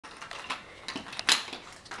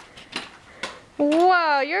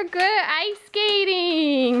Whoa, you're good at ice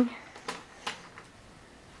skating.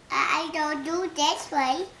 I don't do this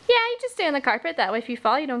way. Yeah, you just stay on the carpet. That way if you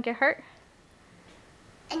fall, you don't get hurt.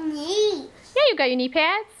 And knees. Yeah, you got your knee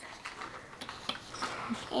pads.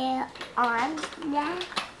 And arms. Yeah.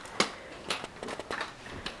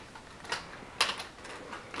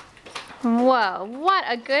 Whoa, what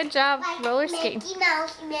a good job Like roller skating. Mickey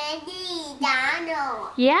Mouse, Minnie, Donald.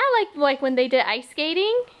 Yeah, like when they did ice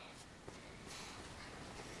skating.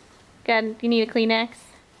 Good, you need a Kleenex.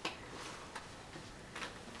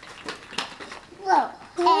 Whoa.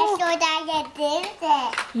 And so that I did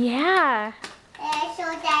it. Yeah. And so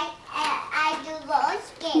that I do roller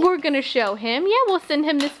skate. We're gonna show him. Yeah, we'll send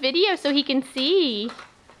him this video so he can see.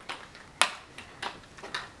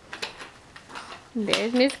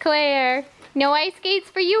 There's Miss Claire. No ice skates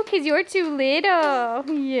for you because you're too little.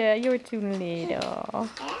 Yeah, you're too little. Yeah,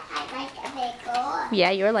 I like a big girl.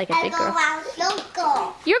 Yeah, you're like a I big go girl. around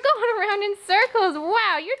circle. You're going around in circles.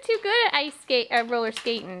 Wow, you're too good at roller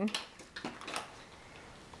skating.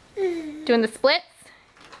 Doing the splits.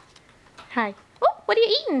 Hi. Oh, what are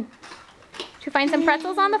you eating? Did you find some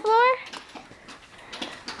pretzels on the floor?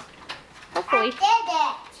 Hopefully.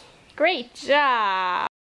 I did it. Great job.